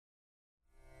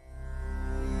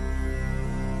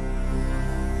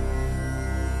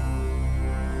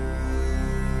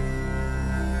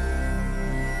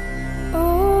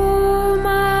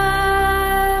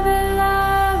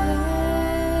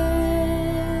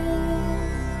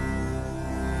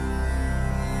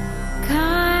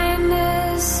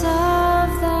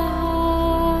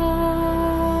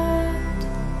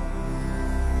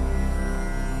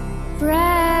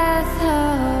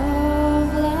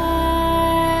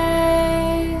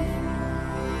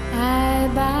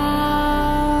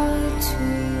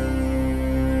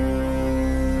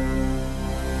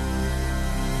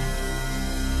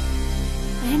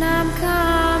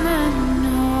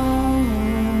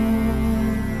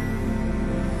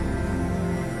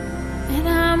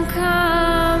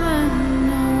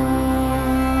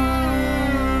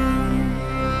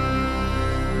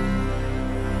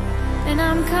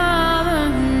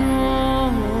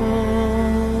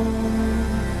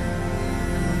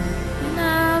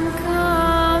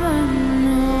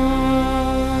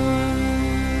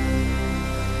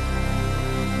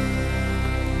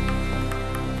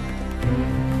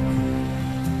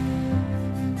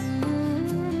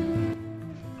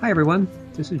Hi, everyone.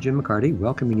 This is Jim McCarty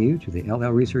welcoming you to the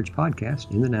LL Research Podcast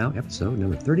in the Now, episode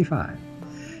number 35.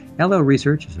 LL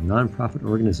Research is a nonprofit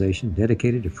organization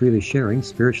dedicated to freely sharing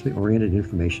spiritually oriented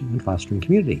information and fostering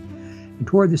community. And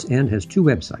toward this end has two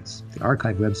websites, the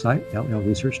archive website,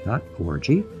 llresearch.org,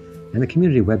 and the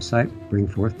community website,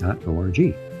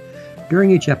 bringforth.org.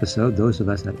 During each episode, those of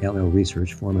us at LL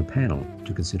Research form a panel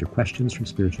to consider questions from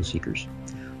spiritual seekers.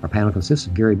 Our panel consists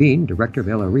of Gary Bean, Director of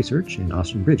LL Research, and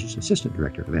Austin Bridges, Assistant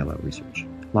Director of LL Research,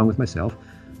 along with myself,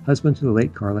 husband to the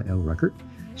late Carla L. Ruckert,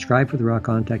 scribe for the Raw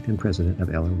Contact and President of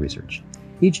LL Research.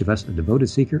 Each of us a devoted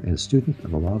seeker and a student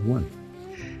of the Law of One.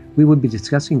 We will be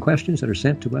discussing questions that are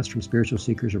sent to us from spiritual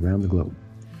seekers around the globe.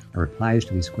 Our replies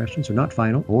to these questions are not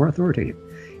final or authoritative.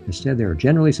 Instead, they are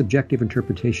generally subjective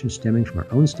interpretations stemming from our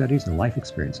own studies and life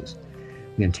experiences.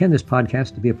 We intend this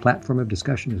podcast to be a platform of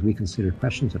discussion as we consider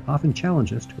questions that often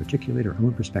challenge us to articulate our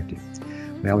own perspective.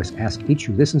 We always ask each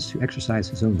who listens to exercise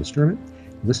his own discernment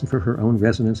and listen for her own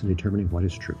resonance in determining what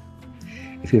is true.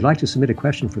 If you'd like to submit a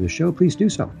question for the show, please do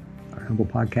so. Our humble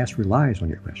podcast relies on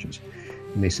your questions.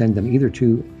 You may send them either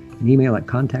to an email at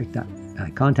contact at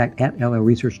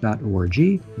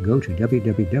llresearch.org, go to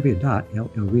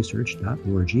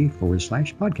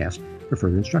www.llresearch.org/podcast for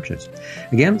further instructions.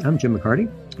 Again, I'm Jim McCarty,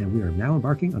 and we are now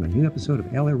embarking on a new episode of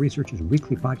LL Research's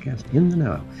weekly podcast, In the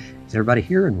Know. Is everybody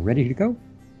here and ready to go?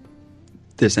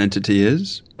 This entity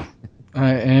is?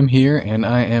 I am here, and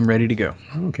I am ready to go.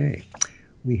 Okay.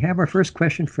 We have our first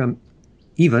question from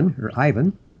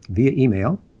Ivan via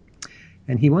email.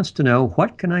 And he wants to know,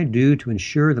 what can I do to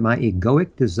ensure that my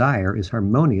egoic desire is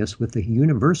harmonious with the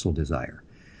universal desire?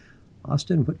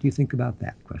 Austin, what do you think about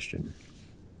that question?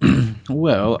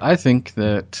 Well, I think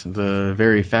that the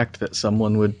very fact that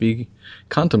someone would be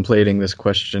contemplating this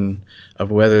question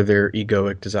of whether their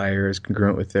egoic desire is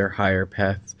congruent with their higher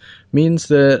path means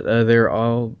that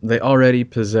they already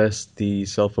possess the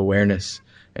self-awareness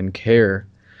and care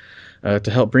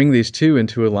to help bring these two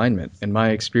into alignment. In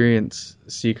my experience,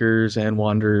 seekers and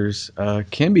wanderers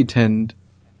can tend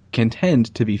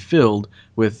to be filled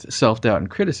with self-doubt and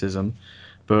criticism,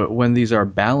 but when these are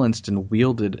balanced and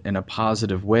wielded in a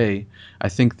positive way, I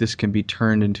think this can be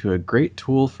turned into a great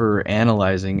tool for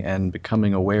analyzing and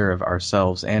becoming aware of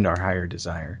ourselves and our higher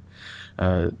desire.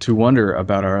 To wonder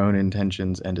about our own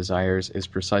intentions and desires is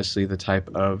precisely the type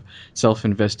of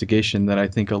self-investigation that I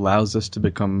think allows us to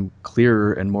become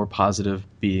clearer and more positive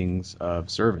beings of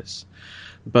service.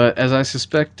 But as I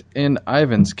suspect in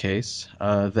Ivan's case,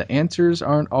 the answers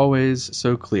aren't always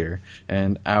so clear,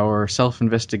 and our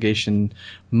self-investigation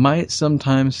might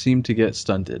sometimes seem to get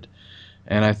stunted.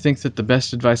 And I think that the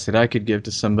best advice that I could give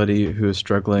to somebody who is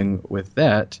struggling with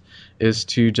that is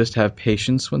to just have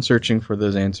patience when searching for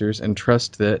those answers and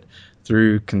trust that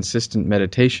through consistent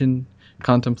meditation,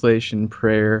 contemplation,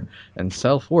 prayer, and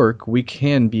self-work, we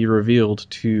can be revealed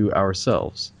to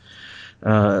ourselves.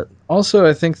 Also,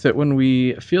 I think that when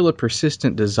we feel a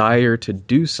persistent desire to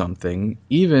do something,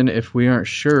 even if we aren't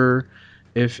sure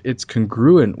if it's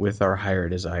congruent with our higher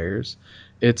desires,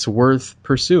 it's worth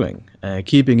pursuing,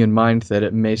 keeping in mind that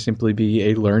it may simply be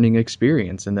a learning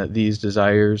experience and that these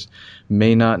desires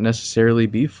may not necessarily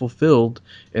be fulfilled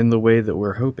in the way that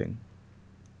we're hoping.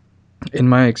 In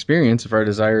my experience, if our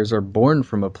desires are born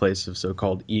from a place of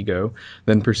so-called ego,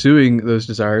 then pursuing those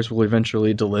desires will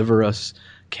eventually deliver us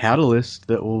catalysts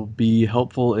that will be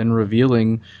helpful in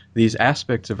revealing these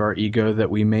aspects of our ego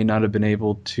that we may not have been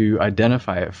able to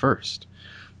identify at first.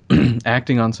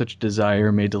 Acting on such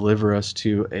desire may deliver us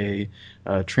to a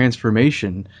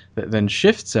transformation that then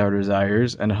shifts our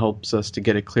desires and helps us to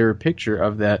get a clearer picture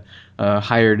of that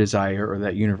higher desire or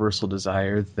that universal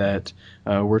desire that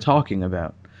we're talking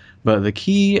about. But the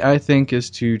key, I think, is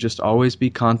to just always be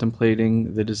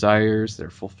contemplating the desires, their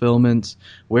fulfillments,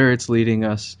 where it's leading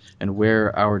us, and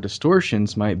where our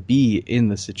distortions might be in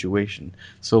the situation.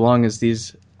 So long as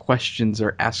these questions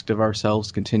are asked of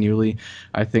ourselves continually,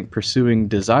 I think pursuing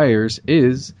desires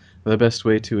is the best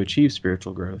way to achieve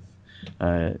spiritual growth.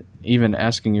 Even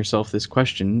asking yourself this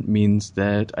question means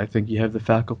that I think you have the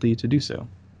faculty to do so.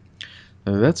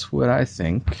 That's what I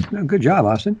think. Oh, good job,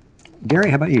 Austin. Gary,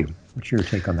 how about you? What's your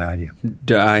take on the idea?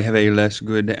 Do I have a less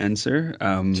good answer?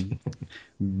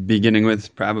 Beginning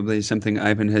with probably something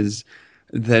Ivan has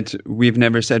that we've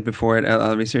never said before at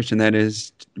LL Research, and that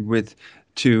is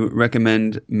to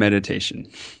recommend meditation.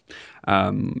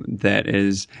 That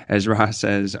is, as Ross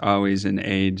says, always an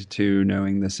aid to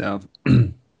knowing the self.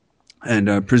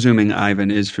 And presuming Ivan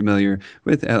is familiar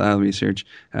with LL Research,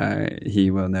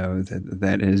 he will know that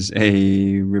that is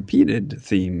a repeated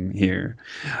theme here.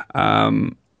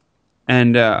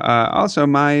 And also,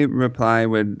 my reply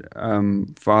would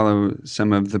follow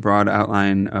some of the broad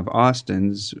outline of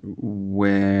Austin's,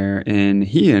 wherein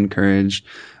he encouraged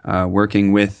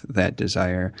working with that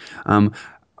desire.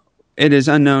 It is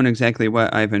unknown exactly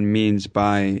what Ivan means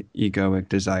by egoic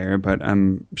desire, but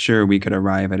I'm sure we could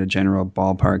arrive at a general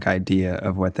ballpark idea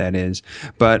of what that is.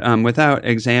 But without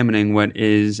examining what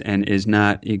is and is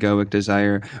not egoic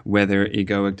desire, whether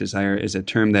egoic desire is a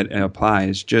term that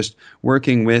applies, just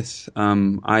working with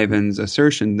Ivan's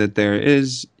assertion that there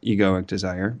is egoic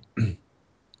desire,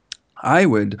 I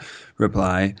would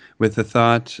reply with the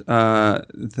thought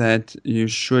that you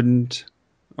shouldn't,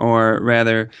 or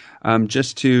rather,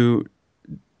 just to,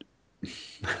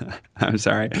 I'm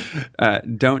sorry,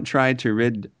 don't try to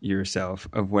rid yourself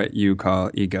of what you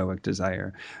call egoic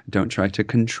desire. Don't try to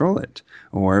control it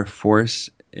or force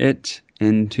it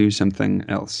into something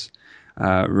else.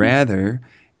 Rather,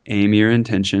 aim your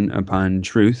intention upon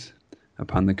truth,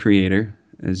 upon the Creator,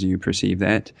 as you perceive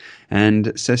that,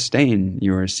 and sustain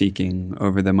your seeking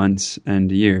over the months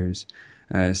and years.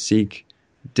 Seek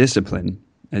discipline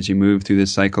as you move through the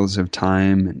cycles of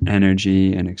time and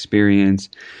energy and experience,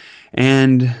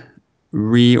 and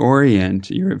reorient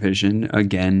your vision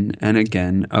again and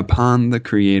again upon the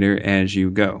Creator as you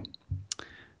go.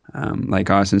 Like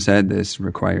Austin said, this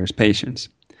requires patience.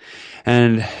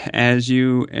 And as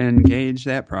you engage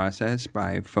that process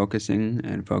by focusing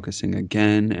and focusing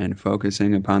again and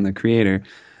focusing upon the Creator,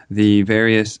 the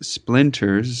various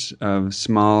splinters of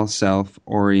small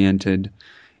self-oriented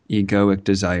egoic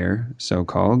desire,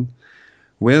 so-called,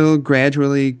 will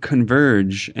gradually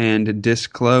converge and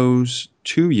disclose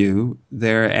to you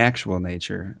their actual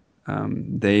nature.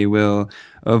 They will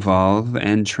evolve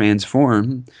and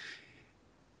transform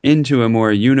into a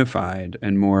more unified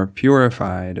and more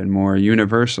purified and more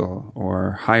universal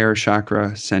or higher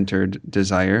chakra-centered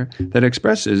desire that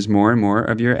expresses more and more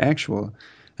of your actual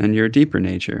and your deeper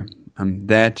nature.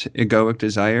 That egoic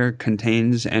desire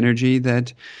contains energy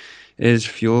that is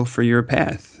fuel for your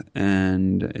path,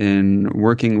 and in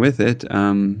working with it,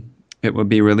 it will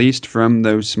be released from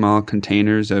those small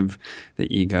containers of the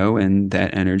ego, and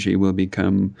that energy will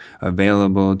become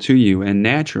available to you and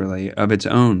naturally, of its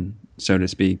own, so to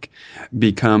speak,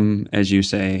 become, as you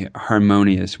say,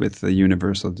 harmonious with the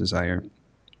universal desire.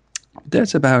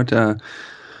 That's about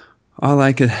all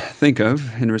I could think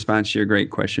of in response to your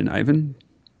great question, Ivan.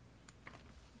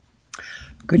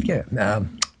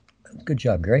 Good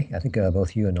job, Gary. I think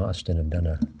both you and Austin have done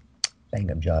a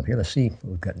bang-up job here. Let's see what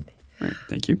we've got. All right,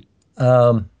 thank you.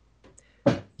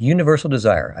 Universal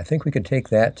desire. I think we could take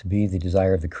that to be the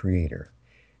desire of the Creator.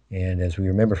 And as we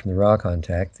remember from the Raw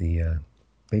Contact, the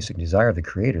basic desire of the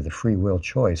Creator, the free will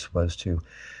choice, was to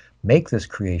make this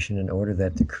creation in order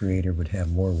that the Creator would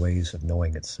have more ways of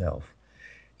knowing itself.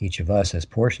 Each of us, as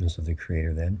portions of the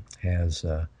Creator, then, has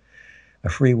a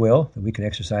free will that we can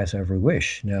exercise however we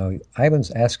wish. Now,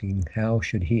 Ivan's asking how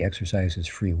should he exercise his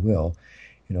free will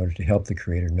in order to help the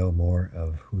Creator know more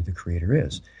of who the Creator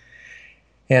is.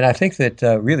 And I think that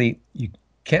really you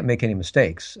can't make any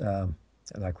mistakes.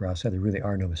 Like Ross said, there really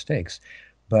are no mistakes.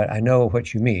 But I know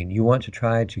what you mean. You want to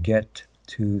try to get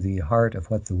to the heart of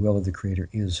what the will of the Creator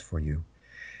is for you.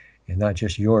 And not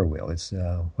just your will. It's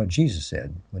what Jesus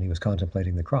said when he was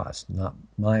contemplating the cross. Not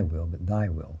my will, but thy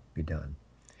will be done.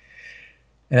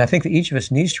 And I think that each of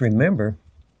us needs to remember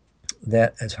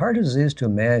that as hard as it is to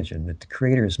imagine that the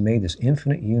Creator has made this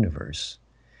infinite universe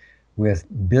with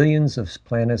billions of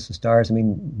planets and stars, I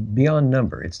mean, beyond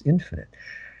number, it's infinite.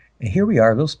 And here we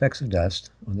are, little specks of dust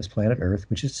on this planet Earth,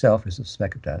 which itself is a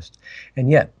speck of dust. And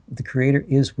yet, the Creator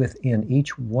is within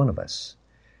each one of us,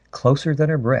 closer than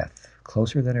our breath,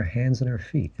 closer than our hands and our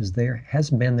feet, is there, has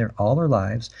been there all our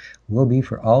lives, will be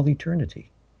for all eternity.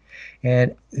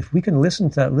 And if we can listen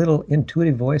to that little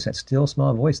intuitive voice, that still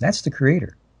small voice, that's the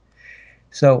Creator.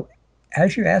 So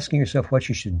as you're asking yourself what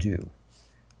you should do,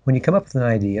 when you come up with an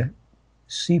idea,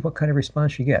 see what kind of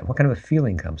response you get, what kind of a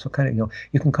feeling comes, what kind of,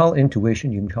 you can call it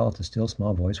intuition, you can call it the still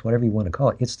small voice, whatever you want to call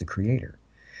it, it's the Creator.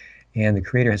 And the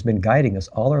Creator has been guiding us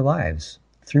all our lives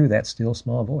through that still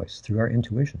small voice, through our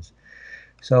intuitions.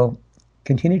 So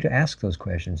continue to ask those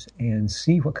questions and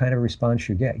see what kind of response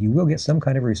you get. You will get some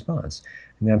kind of response.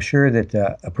 I mean, I'm sure that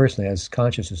a person as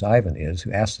conscious as Ivan is,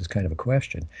 who asks this kind of a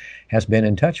question, has been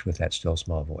in touch with that still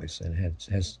small voice and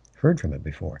has heard from it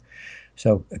before.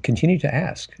 So continue to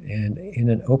ask, and in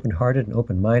an open-hearted and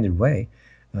open-minded way,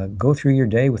 go through your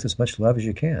day with as much love as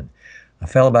you can. A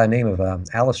fellow by the name of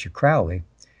Aleister Crowley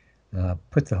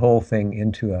put the whole thing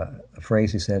into a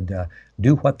phrase. He said,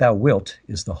 do what thou wilt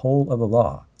is the whole of the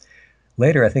law.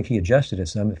 Later, I think he adjusted it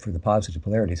some for the positive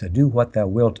polarity. He said, do what thou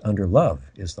wilt under love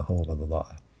is the whole of the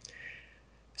law.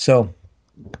 So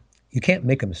you can't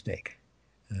make a mistake.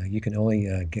 You can only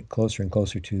get closer and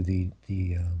closer to the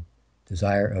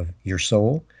desire of your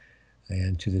soul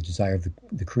and to the desire of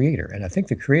the Creator. And I think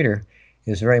the Creator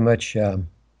is very much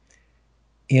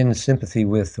in sympathy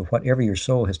with whatever your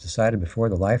soul has decided before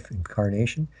the life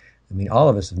incarnation. I mean, all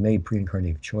of us have made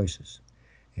pre-incarnative choices,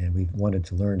 and we've wanted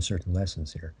to learn certain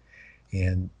lessons here.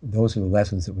 And those are the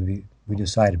lessons that we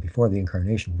decided before the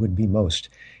incarnation would be most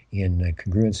in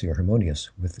congruency or harmonious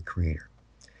with the Creator.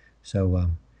 So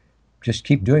just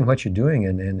keep doing what you're doing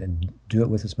and do it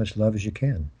with as much love as you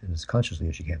can and as consciously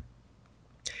as you can.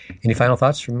 Any final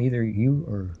thoughts from either you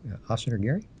or Austin or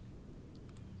Gary?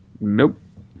 Nope.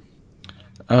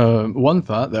 One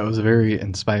thought, that was a very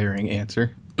inspiring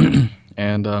answer.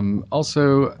 And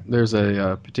also, there's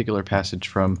a particular passage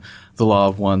from The Law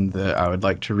of One that I would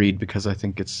like to read because I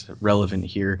think it's relevant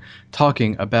here,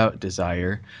 talking about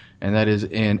desire. And that is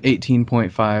in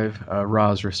 18.5,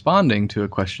 Ra's responding to a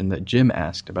question that Jim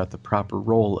asked about the proper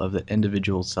role of the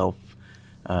individual self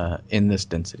in this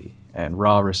density. And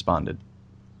Ra responded,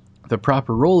 "The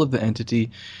proper role of the entity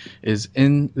is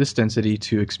in this density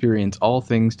to experience all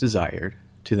things desired,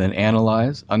 to then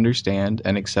analyze, understand,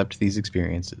 and accept these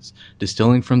experiences,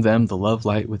 distilling from them the love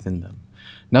light within them.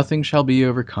 Nothing shall be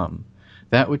overcome.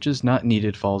 That which is not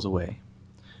needed falls away.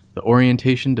 The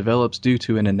orientation develops due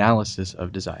to an analysis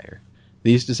of desire.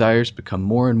 These desires become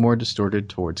more and more distorted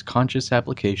towards conscious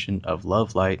application of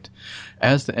love light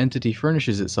as the entity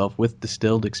furnishes itself with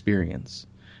distilled experience.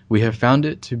 We have found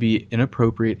it to be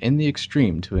inappropriate in the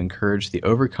extreme to encourage the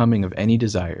overcoming of any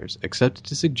desires, except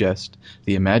to suggest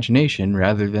the imagination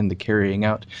rather than the carrying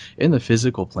out in the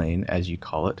physical plane, as you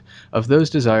call it, of those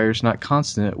desires not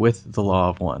consonant with the law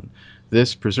of one,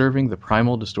 this preserving the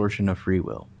primal distortion of free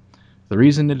will. The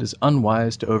reason it is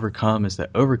unwise to overcome is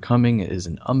that overcoming is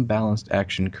an unbalanced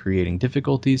action creating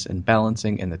difficulties and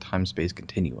balancing in the time-space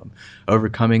continuum.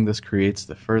 Overcoming thus creates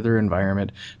the further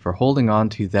environment for holding on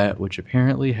to that which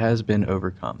apparently has been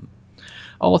overcome.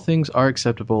 All things are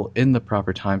acceptable in the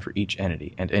proper time for each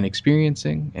entity, and in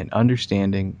experiencing and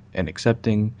understanding and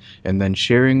accepting and then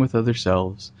sharing with other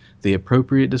selves, the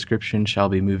appropriate description shall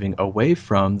be moving away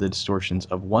from the distortions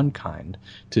of one kind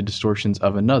to distortions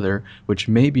of another, which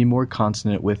may be more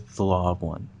consonant with the law of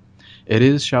one. It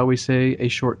is, shall we say, a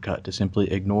shortcut to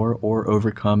simply ignore or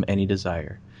overcome any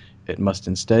desire. It must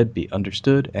instead be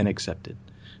understood and accepted.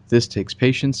 This takes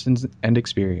patience and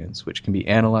experience, which can be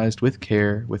analyzed with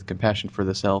care, with compassion for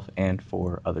the self and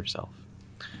for other self.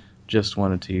 Just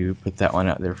wanted to put that one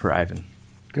out there for Ivan.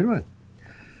 Good one.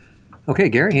 Okay,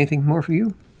 Gary, anything more for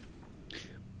you?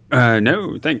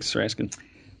 No, thanks for asking.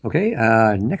 Okay,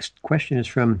 next question is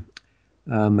from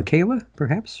Michaela,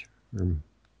 perhaps?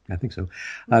 I think so.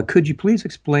 Could you please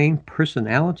explain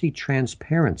personality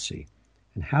transparency,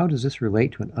 and how does this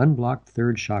relate to an unblocked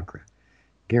third chakra?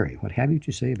 Gary, what have you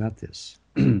to say about this?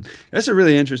 That's a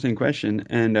really interesting question,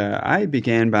 and I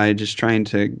began by just trying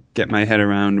to get my head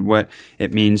around what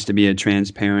it means to be a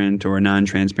transparent or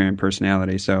non-transparent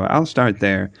personality, so I'll start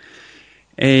there.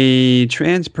 A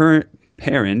transparent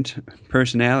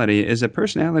personality is a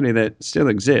personality that still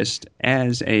exists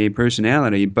as a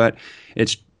personality, but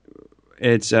it's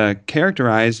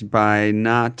characterized by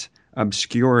not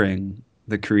obscuring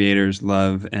the Creator's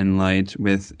love and light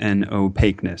with an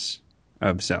opaqueness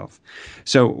of self.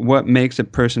 So what makes a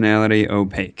personality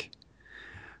opaque?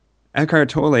 Eckhart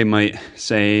Tolle might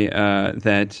say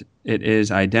that it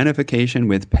is identification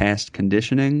with past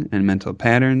conditioning and mental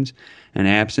patterns and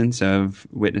absence of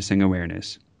witnessing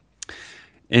awareness.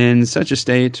 In such a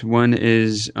state, one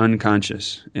is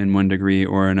unconscious in one degree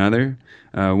or another.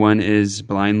 One is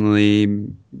blindly,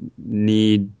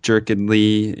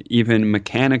 knee-jerkedly, even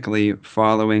mechanically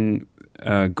following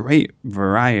a great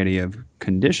variety of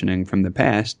conditioning from the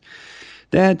past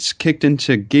that's kicked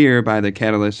into gear by the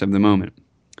catalyst of the moment.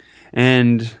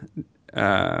 And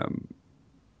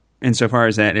insofar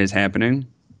as that is happening,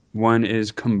 one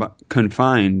is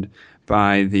confined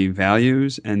by the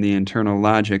values and the internal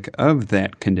logic of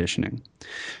that conditioning.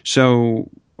 So,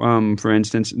 for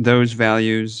instance, those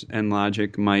values and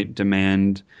logic might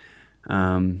demand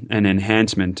an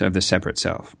enhancement of the separate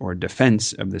self, or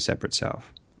defense of the separate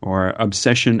self, or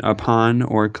obsession upon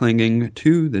or clinging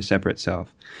to the separate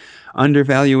self,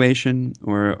 undervaluation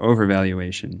or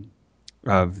overvaluation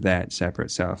of that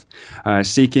separate self,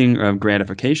 seeking of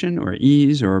gratification or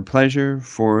ease or pleasure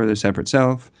for the separate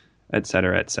self,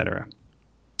 etc., etc.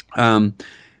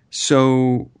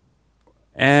 So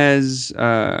as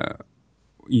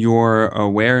your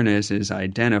awareness is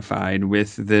identified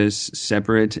with this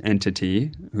separate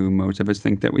entity, who most of us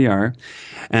think that we are,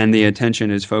 and the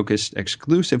attention is focused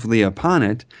exclusively upon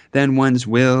it, then one's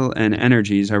will and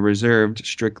energies are reserved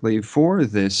strictly for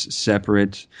this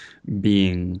separate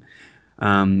being.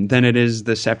 Then it is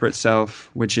the separate self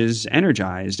which is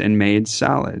energized and made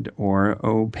solid or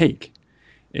opaque.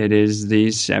 It is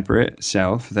the separate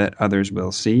self that others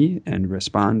will see and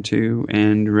respond to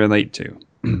and relate to.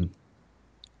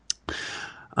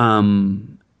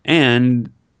 And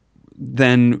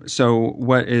then, so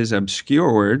what is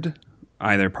obscured,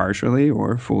 either partially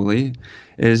or fully,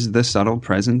 is the subtle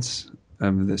presence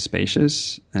of the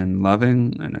spacious and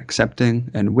loving and accepting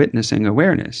and witnessing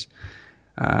awareness.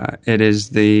 It is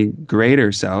the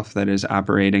greater self that is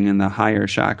operating in the higher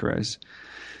chakras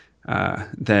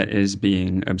that is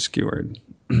being obscured.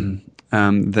 The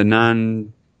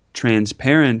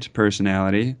non-transparent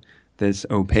personality, this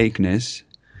opaqueness,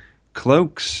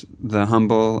 cloaks the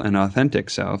humble and authentic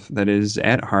self that is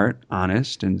at heart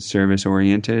honest and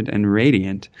service-oriented and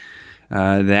radiant.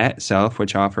 That self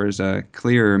which offers a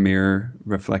clearer mirror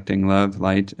reflecting love,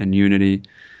 light, and unity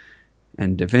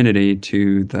and divinity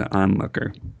to the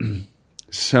onlooker.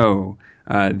 So,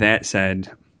 that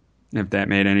said, if that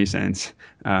made any sense,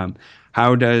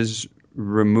 how does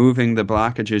removing the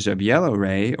blockages of yellow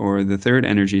ray, or the third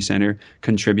energy center,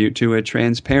 contribute to a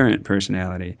transparent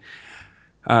personality?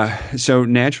 So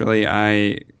naturally,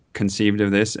 I conceived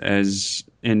of this as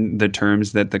in the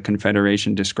terms that the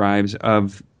Confederation describes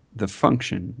of the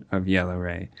function of yellow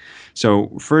ray.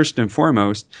 So first and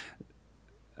foremost,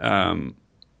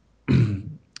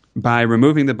 by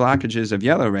removing the blockages of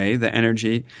yellow ray, the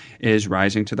energy is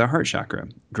rising to the heart chakra,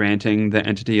 granting the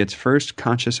entity its first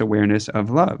conscious awareness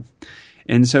of love.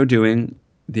 In so doing,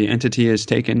 the entity has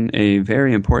taken a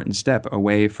very important step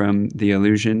away from the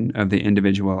illusion of the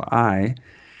individual I,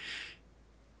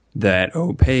 that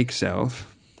opaque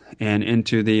self, and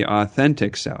into the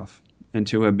authentic self,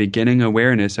 into a beginning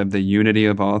awareness of the unity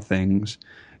of all things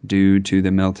due to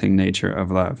the melting nature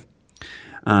of love.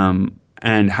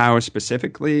 And how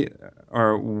specifically,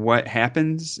 or what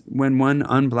happens when one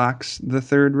unblocks the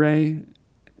third ray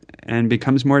and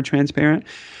becomes more transparent?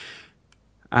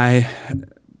 I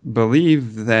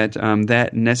believe that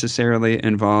that necessarily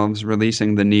involves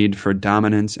releasing the need for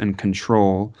dominance and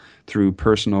control through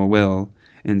personal will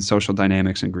in social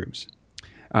dynamics and groups.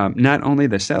 Not only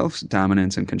the self's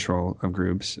dominance and control of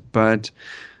groups, but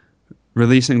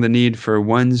releasing the need for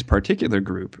one's particular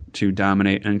group to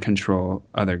dominate and control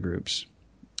other groups.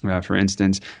 For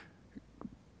instance,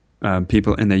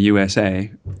 people in the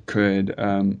USA could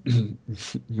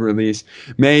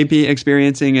may be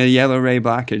experiencing a yellow ray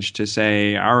blockage to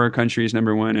say our country's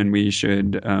number one and we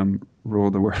should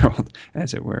rule the world,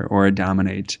 as it were, or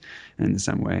dominate in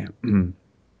some way.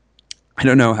 I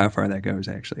don't know how far that goes,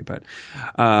 actually, but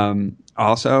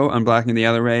also unblocking the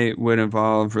yellow ray would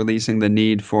involve releasing the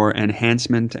need for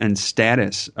enhancement and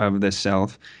status of the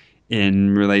self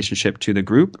in relationship to the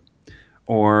group,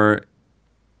 or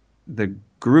the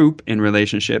group in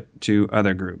relationship to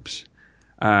other groups.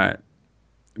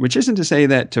 Which isn't to say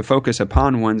that to focus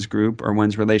upon one's group or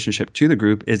one's relationship to the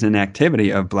group is an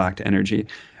activity of blocked energy.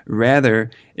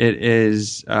 Rather, it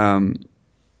is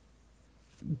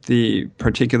the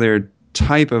particular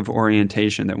type of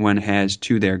orientation that one has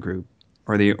to their group,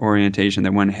 or the orientation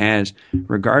that one has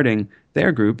regarding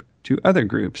their group to other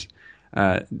groups.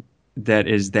 That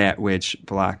is that which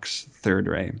blocks third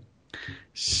ray.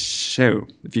 So,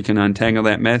 if you can untangle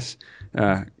that mess,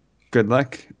 good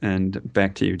luck, and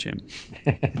back to you, Jim.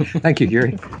 Thank you,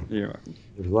 Gary. You're welcome.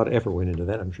 There's a lot of effort went into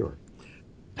that, I'm sure.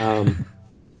 Austin,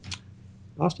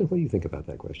 what do you think about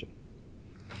that question?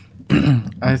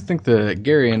 I think that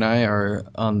Gary and I are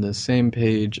on the same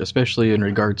page, especially in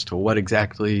regards to what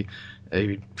exactly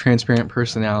a transparent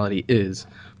personality is.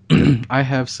 I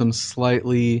have some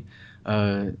slightly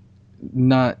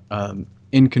not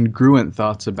incongruent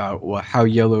thoughts about how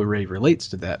yellow ray relates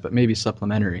to that, but maybe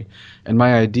supplementary. And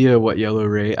my idea of what yellow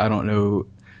ray, I don't know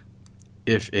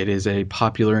if it is a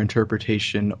popular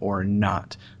interpretation or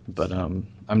not, but I'm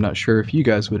not sure if you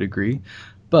guys would agree.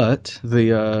 But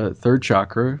the third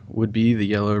chakra would be the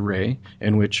yellow ray,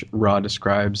 in which Ra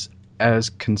describes as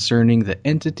concerning the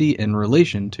entity in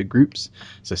relation to groups,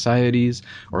 societies,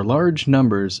 or large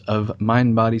numbers of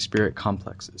mind-body-spirit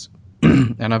complexes.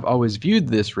 And I've always viewed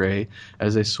this ray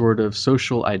as a sort of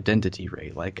social identity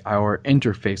ray, like our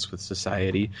interface with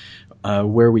society,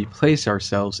 where we place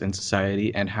ourselves in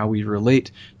society and how we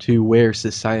relate to where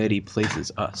society places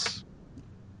us.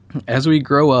 As we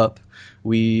grow up,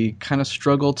 we kind of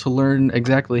struggle to learn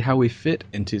exactly how we fit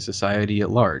into society at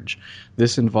large.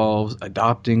 This involves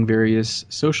adopting various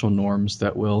social norms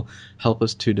that will help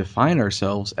us to define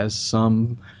ourselves as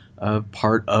some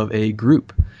part of a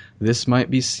group. This might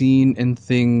be seen in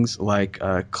things like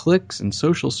cliques and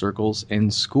social circles in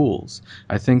schools.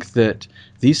 I think that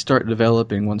these start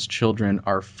developing once children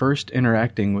are first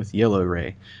interacting with Yellow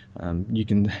Ray. You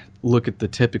can look at the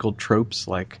typical tropes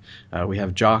like we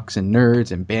have jocks and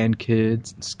nerds and band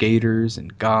kids and skaters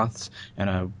and goths and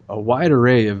a wide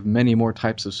array of many more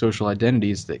types of social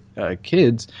identities that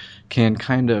kids can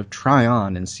kind of try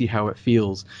on and see how it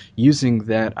feels using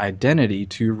that identity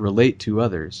to relate to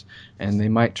others. And they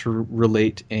might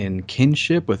relate in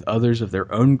kinship with others of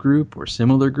their own group or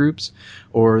similar groups,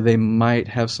 or they might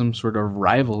have some sort of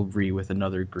rivalry with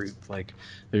another group. Like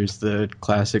there's the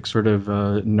classic sort of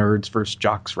nerds versus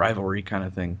jocks rivalry kind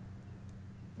of thing.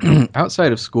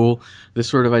 Outside of school, this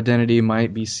sort of identity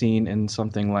might be seen in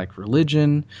something like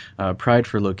religion, pride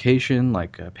for location,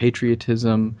 like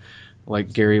patriotism,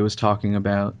 like Gary was talking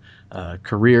about,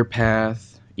 career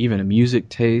path, even a music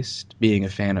taste, being a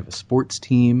fan of a sports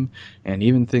team, and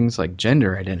even things like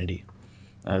gender identity.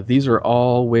 These are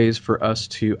all ways for us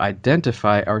to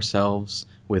identify ourselves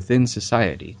within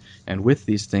society, and with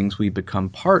these things we become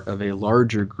part of a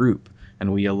larger group,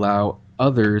 and we allow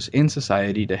others in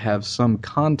society to have some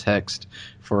context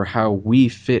for how we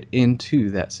fit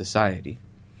into that society.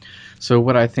 So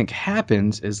what I think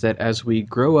happens is that as we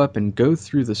grow up and go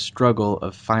through the struggle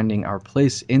of finding our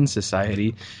place in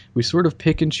society, we sort of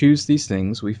pick and choose these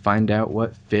things. We find out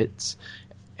what fits,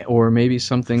 or maybe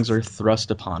some things are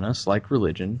thrust upon us, like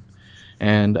religion.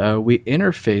 And we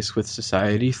interface with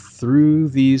society through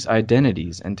these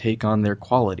identities and take on their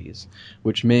qualities,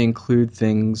 which may include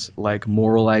things like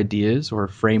moral ideas or a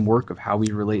framework of how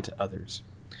we relate to others.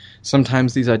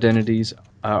 Sometimes these identities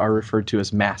are referred to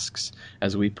as masks,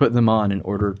 as we put them on in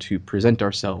order to present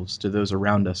ourselves to those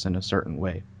around us in a certain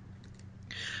way.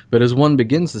 But as one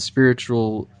begins the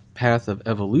spiritual path of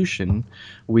evolution,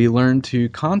 we learn to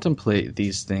contemplate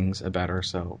these things about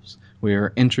ourselves. We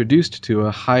are introduced to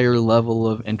a higher level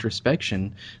of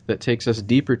introspection that takes us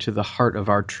deeper to the heart of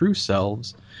our true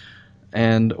selves.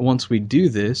 And once we do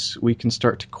this, we can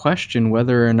start to question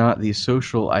whether or not these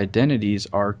social identities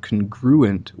are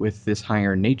congruent with this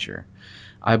higher nature.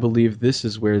 I believe this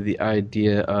is where the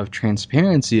idea of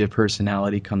transparency of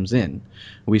personality comes in.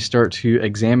 We start to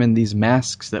examine these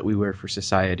masks that we wear for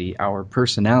society, our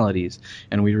personalities,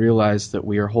 and we realize that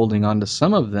we are holding on to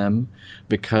some of them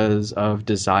because of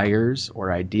desires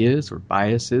or ideas or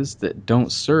biases that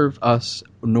don't serve us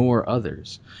nor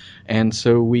others. And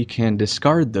so we can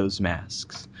discard those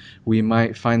masks. We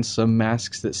might find some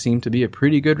masks that seem to be a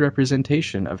pretty good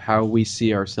representation of how we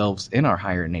see ourselves in our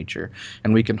higher nature,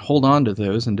 and we can hold on to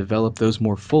those and develop those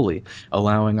more fully,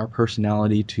 allowing our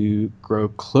personality to grow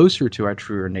closer to our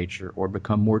truer nature or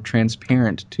become more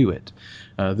transparent to it.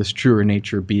 This truer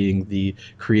nature being the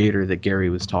creator that Gary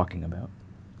was talking about.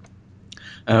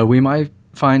 We might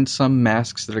find some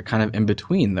masks that are kind of in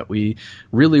between that we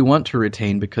really want to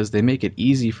retain because they make it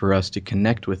easy for us to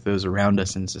connect with those around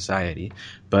us in society,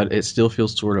 but it still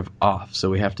feels sort of off, so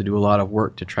we have to do a lot of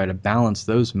work to try to balance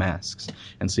those masks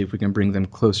and see if we can bring them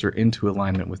closer into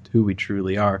alignment with who we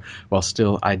truly are while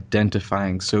still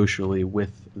identifying socially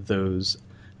with those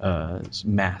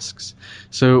masks.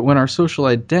 So when our social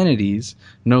identities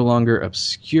no longer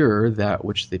obscure that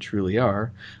which they truly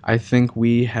are, I think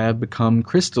we have become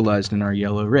crystallized in our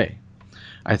Yellow Ray.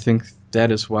 I think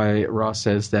that is why Ross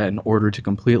says that in order to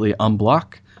completely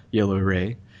unblock Yellow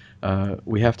Ray,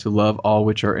 we have to love all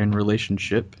which are in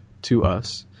relationship to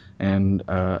us and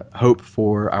hope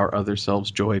for our other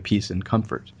selves joy, peace, and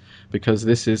comfort, because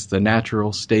this is the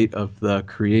natural state of the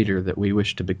Creator that we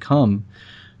wish to become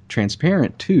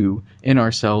transparent to in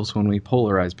ourselves when we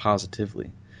polarize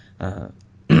positively.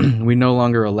 We no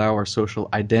longer allow our social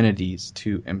identities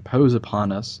to impose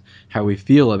upon us how we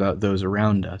feel about those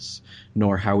around us,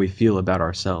 nor how we feel about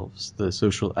ourselves. The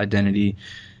social identity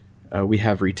we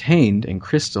have retained and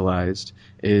crystallized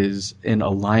is in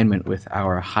alignment with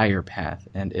our higher path,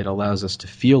 and it allows us to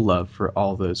feel love for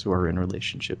all those who are in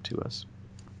relationship to us.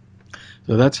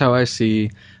 So that's how I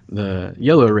see the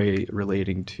Yellow Ray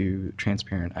relating to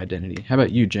transparent identity. How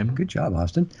about you, Jim? Good job,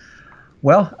 Austin.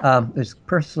 Well, there's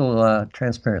personal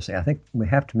transparency. I think we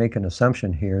have to make an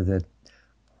assumption here that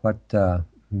what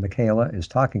Michaela is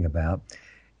talking about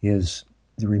is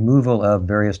the removal of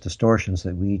various distortions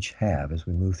that we each have as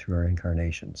we move through our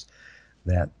incarnations,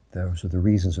 that those are the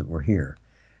reasons that we're here,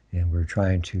 and we're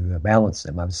trying to balance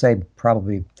them. I would say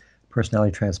probably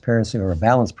personality transparency or a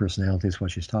balanced personality is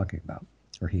what she's talking about,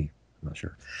 or he, I'm not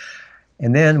sure.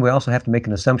 And then we also have to make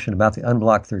an assumption about the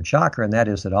unblocked third chakra, and that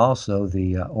is that also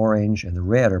the orange and the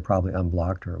red are probably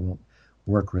unblocked, or it won't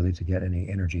work really to get any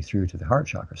energy through to the heart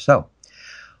chakra. So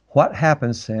what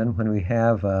happens then when we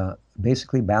have a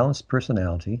basically balanced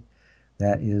personality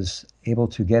that is able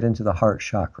to get into the heart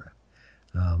chakra?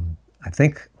 I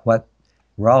think what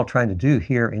we're all trying to do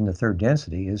here in the third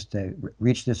density is to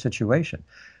reach this situation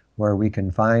where we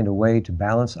can find a way to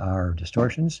balance our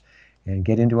distortions and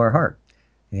get into our heart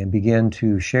and begin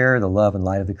to share the love and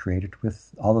light of the Creator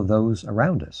with all of those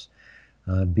around us.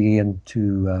 Begin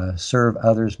to serve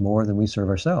others more than we serve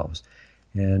ourselves.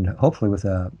 And hopefully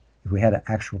if we had an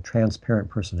actual transparent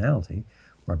personality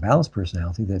or a balanced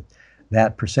personality,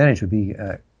 that percentage would be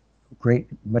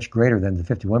much greater than the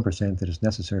 51% that is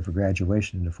necessary for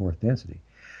graduation into fourth density.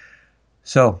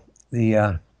 So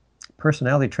the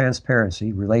personality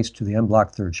transparency relates to the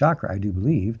unblocked third chakra, I do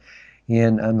believe,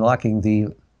 in unlocking the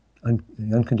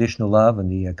unconditional love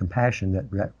and the compassion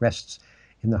that rests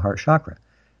in the heart chakra,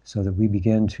 so that we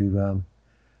begin to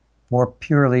more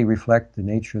purely reflect the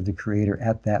nature of the Creator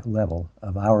at that level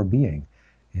of our being.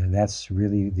 And that's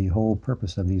really the whole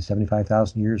purpose of these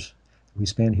 75,000 years we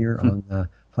spend here on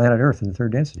planet Earth in the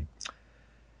third density.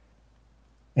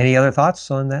 Any other thoughts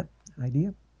on that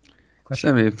idea?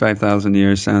 75,000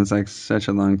 years sounds like such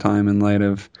a long time in light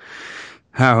of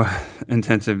how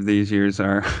intensive these years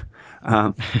are.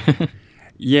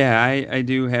 Yeah, I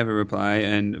do have a reply,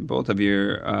 and both of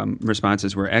your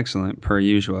responses were excellent per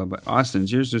usual, but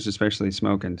Austin's, yours was especially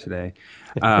smoking today.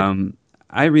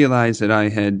 I realized that I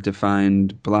had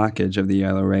defined blockage of the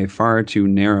yellow ray far too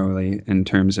narrowly in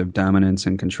terms of dominance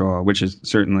and control, which is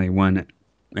certainly one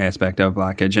aspect of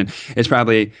blockage, and it's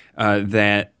probably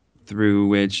that through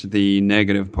which the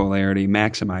negative polarity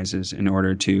maximizes in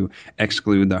order to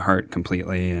exclude the heart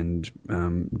completely and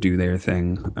do their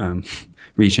thing,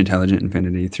 reach intelligent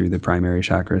infinity through the primary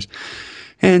chakras,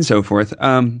 and so forth.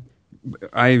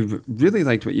 I really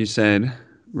liked what you said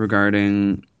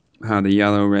regarding how the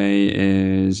yellow ray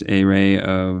is a ray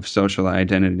of social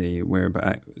identity,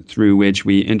 through which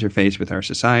we interface with our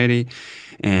society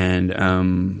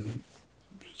and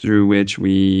through which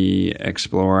we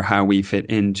explore how we fit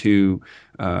into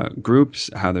groups,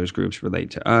 how those groups relate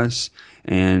to us,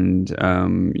 and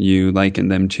you liken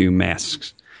them to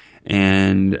masks.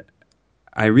 And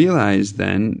I realized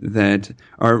then that,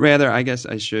 or rather, I guess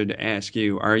I should ask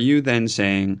you, are you then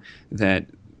saying that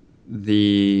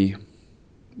the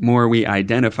more we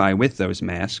identify with those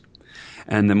masks,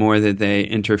 and the more that they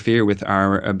interfere with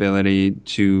our ability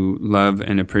to love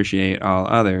and appreciate all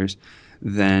others,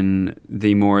 then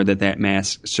the more that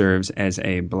mask serves as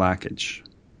a blockage?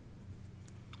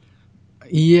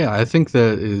 Yeah, I think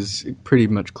that is pretty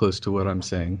much close to what I'm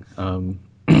saying.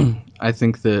 I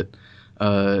think that,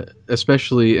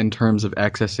 especially in terms of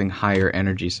accessing higher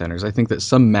energy centers, I think that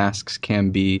some masks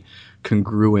can be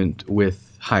congruent with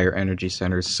higher energy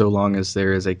centers so long as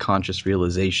there is a conscious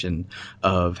realization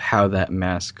of how that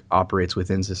mask operates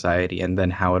within society and then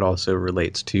how it also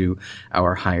relates to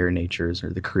our higher natures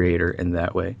or the Creator in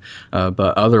that way.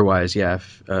 But otherwise, yeah,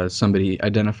 if somebody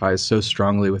identifies so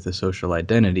strongly with a social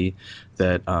identity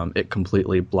that it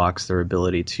completely blocks their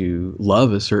ability to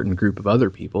love a certain group of other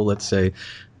people, let's say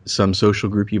some social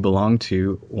group you belong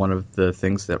to, one of the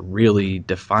things that really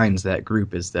defines that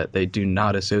group is that they do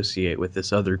not associate with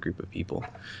this other group of people,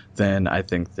 then I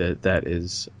think that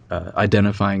is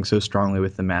identifying so strongly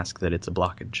with the mask that it's a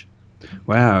blockage.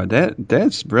 Wow,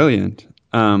 that's brilliant.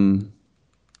 And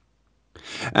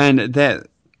that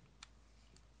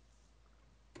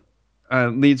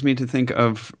leads me to think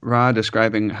of Ra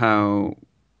describing how,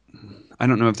 I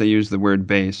don't know if they use the word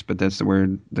base, but that's the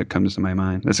word that comes to my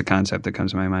mind. That's a concept that comes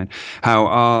to my mind.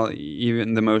 How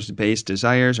even the most base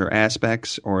desires or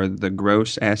aspects or the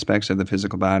gross aspects of the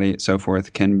physical body, so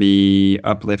forth, can be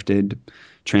uplifted,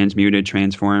 transmuted,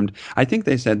 transformed. I think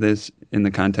they said this in the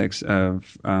context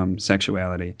of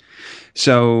sexuality.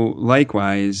 So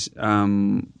likewise,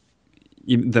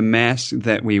 the masks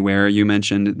that we wear, you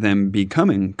mentioned them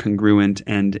becoming congruent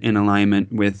and in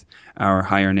alignment with our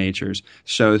higher natures.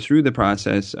 So through the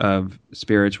process of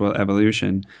spiritual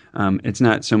evolution, it's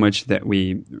not so much that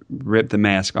we rip the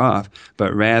mask off,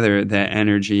 but rather that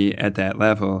energy at that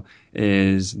level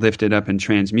is lifted up and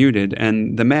transmuted,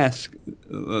 and the mask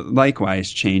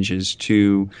likewise changes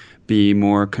to be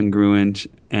more congruent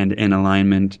and in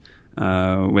alignment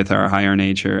with our higher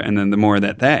nature. And then the more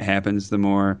that happens, the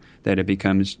more that it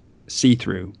becomes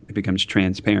see-through, it becomes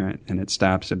transparent, and it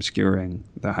stops obscuring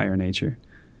the higher nature.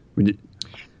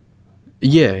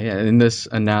 Yeah. In this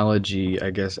analogy,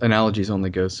 I guess analogies only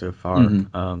go so far,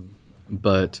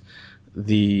 but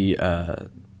the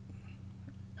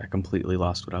I completely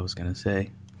lost what I was going to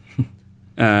say.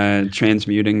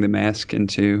 Transmuting the mask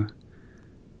into...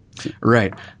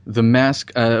 Right. The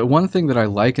mask, one thing that I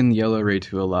like in the Yellow Ray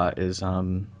 2 a lot is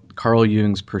Carl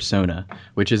Jung's persona,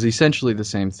 which is essentially the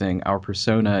same thing. Our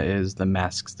persona is the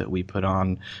masks that we put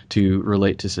on to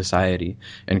relate to society.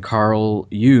 And Carl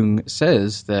Jung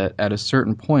says that at a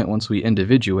certain point, once we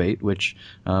individuate, which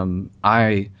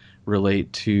I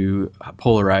relate to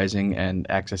polarizing and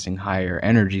accessing higher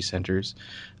energy centers,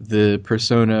 the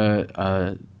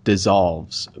persona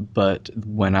dissolves. But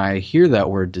when I hear that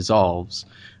word dissolves,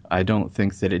 I don't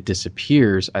think that it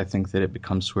disappears. I think that it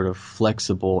becomes sort of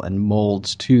flexible and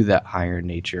molds to that higher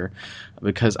nature,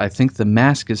 because I think the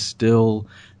mask is still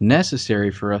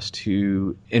necessary for us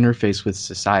to interface with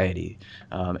society.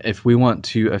 If we want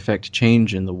to affect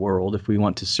change in the world, if we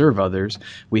want to serve others,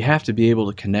 we have to be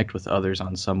able to connect with others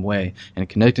on some way. And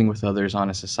connecting with others on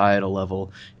a societal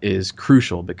level is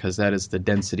crucial, because that is the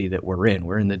density that we're in.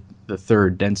 We're in the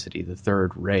third density, the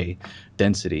third ray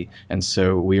density. And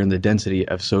so we are in the density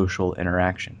of social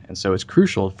interaction. And so it's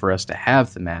crucial for us to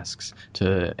have the masks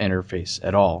to interface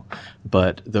at all.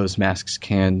 But those masks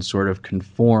can sort of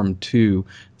conform to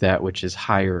that which is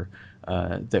higher,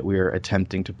 that we are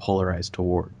attempting to polarize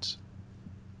towards.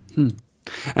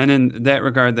 And in that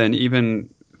regard, then, even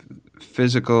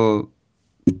physical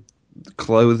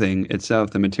clothing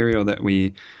itself, the material that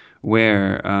we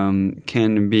wear,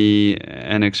 can be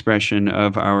an expression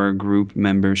of our group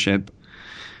membership,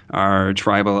 our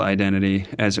tribal identity,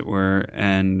 as it were,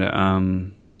 and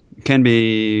can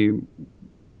be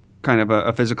kind of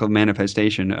a physical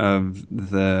manifestation of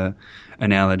the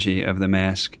analogy of the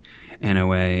mask in a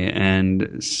way.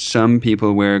 And some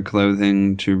people wear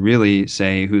clothing to really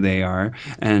say who they are.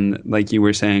 And like you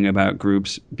were saying about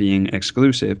groups being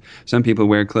exclusive, some people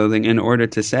wear clothing in order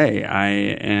to say, I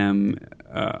am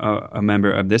a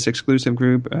member of this exclusive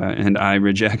group and I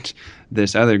reject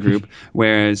this other group,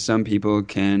 whereas some people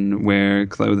can wear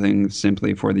clothing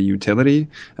simply for the utility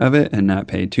of it and not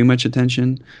pay too much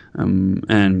attention.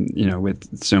 And, you know,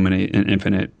 with so many, an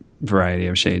infinite variety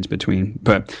of shades between.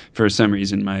 But for some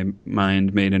reason, my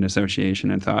mind made an association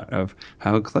and thought of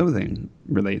how clothing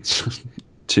relates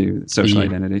to social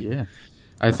identity. Yeah.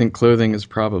 I think clothing is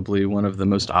probably one of the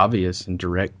most obvious and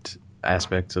direct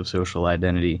aspects of social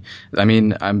identity. I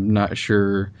mean, I'm not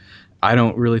sure. I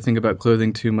don't really think about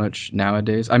clothing too much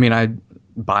nowadays. I mean, I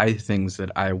buy things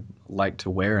that I like to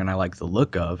wear and I like the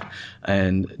look of,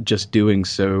 and just doing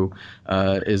so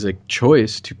is a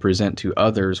choice to present to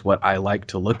others what I like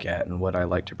to look at and what I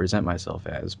like to present myself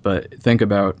as. But think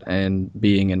about, and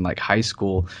being in like high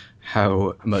school,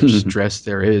 how much stress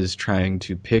there is trying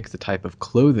to pick the type of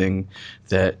clothing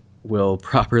that will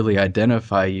properly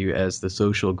identify you as the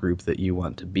social group that you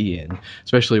want to be in,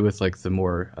 especially with like the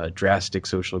more drastic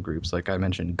social groups. Like I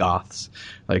mentioned, goths.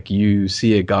 Like you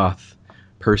see a goth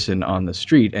person on the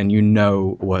street and you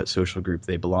know what social group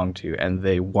they belong to, and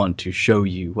they want to show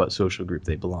you what social group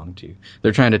they belong to.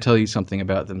 They're trying to tell you something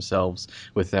about themselves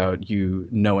without you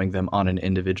knowing them on an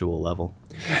individual level.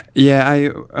 Yeah,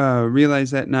 I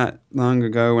realized that not long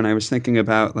ago when I was thinking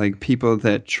about like people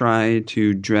that try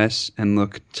to dress and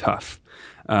look tough.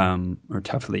 Or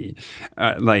toughly,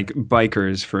 like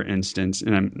bikers, for instance,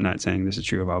 and I'm not saying this is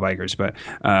true of all bikers, but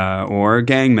or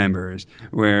gang members,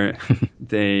 where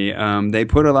they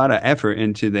put a lot of effort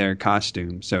into their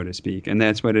costume, so to speak, and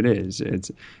that's what it is.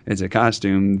 It's a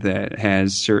costume that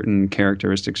has certain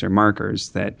characteristics or markers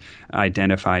that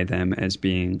identify them as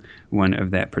being one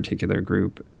of that particular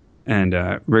group. And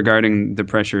regarding the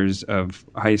pressures of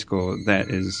high school, that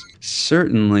is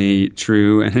certainly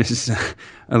true, and is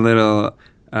a little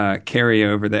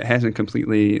carryover that hasn't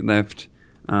completely left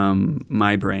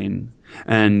my brain.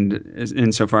 And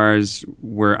insofar as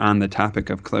we're on the topic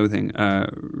of clothing,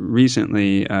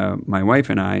 recently my wife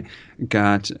and I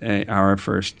got our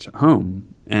first home,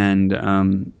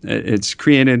 and it's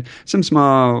created some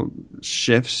small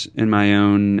shifts in my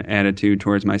own attitude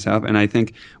towards myself. And I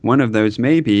think one of those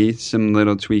may be some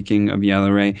little tweaking of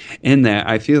Yellow Ray, in that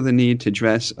I feel the need to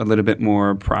dress a little bit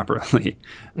more properly.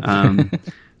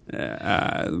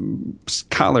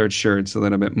 Collared shirts a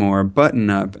little bit more, button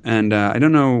up, and I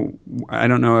don't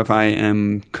know if I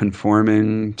am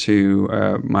conforming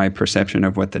to my perception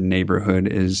of what the neighborhood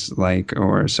is like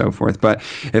or so forth, but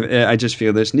I just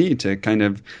feel this need to kind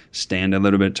of stand a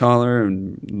little bit taller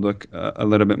and look a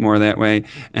little bit more that way.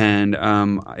 And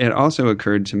it also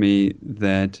occurred to me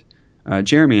that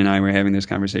Jeremy and I were having this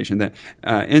conversation, that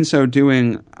in so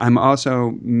doing, I'm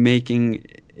also making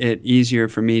it easier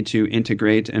for me to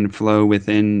integrate and flow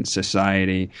within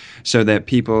society, so that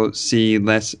people see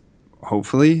less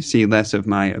hopefully see less of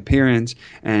my appearance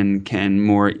and can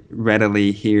more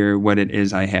readily hear what it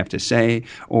is I have to say,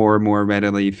 or more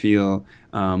readily feel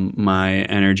my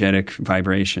energetic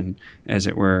vibration, as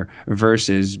it were,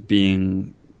 versus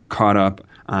being caught up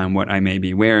on what I may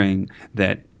be wearing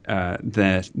that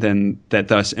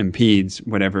thus impedes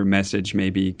whatever message may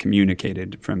be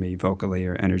communicated from me vocally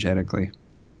or energetically.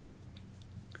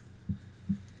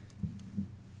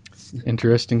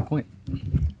 Interesting point.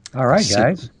 All right,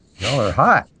 guys. Y'all are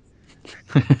hot.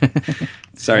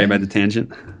 Sorry about the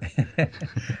tangent.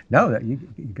 No, you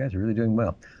guys are really doing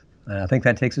well. I think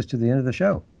that takes us to the end of the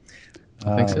show.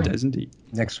 I think so. It does indeed.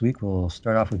 Next week, we'll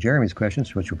start off with Jeremy's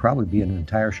questions, which will probably be an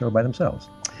entire show by themselves.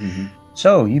 Mm-hmm.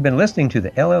 So, you've been listening to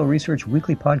the LL Research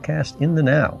Weekly Podcast, In the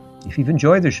Now. If you've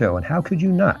enjoyed the show, and how could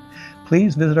you not,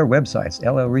 please visit our websites,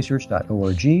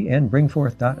 llresearch.org and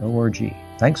bringforth.org.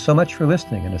 Thanks so much for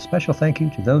listening, and a special thank you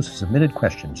to those who submitted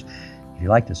questions. If you'd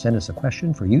like to send us a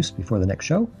question for use before the next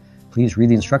show, please read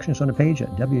the instructions on the page at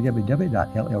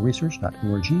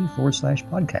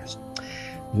www.llresearch.org/podcast.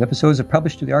 New episodes are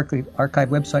published to the archive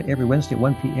website every Wednesday at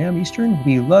 1 p.m. Eastern.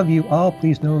 We love you all.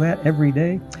 Please know that every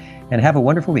day. And have a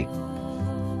wonderful week.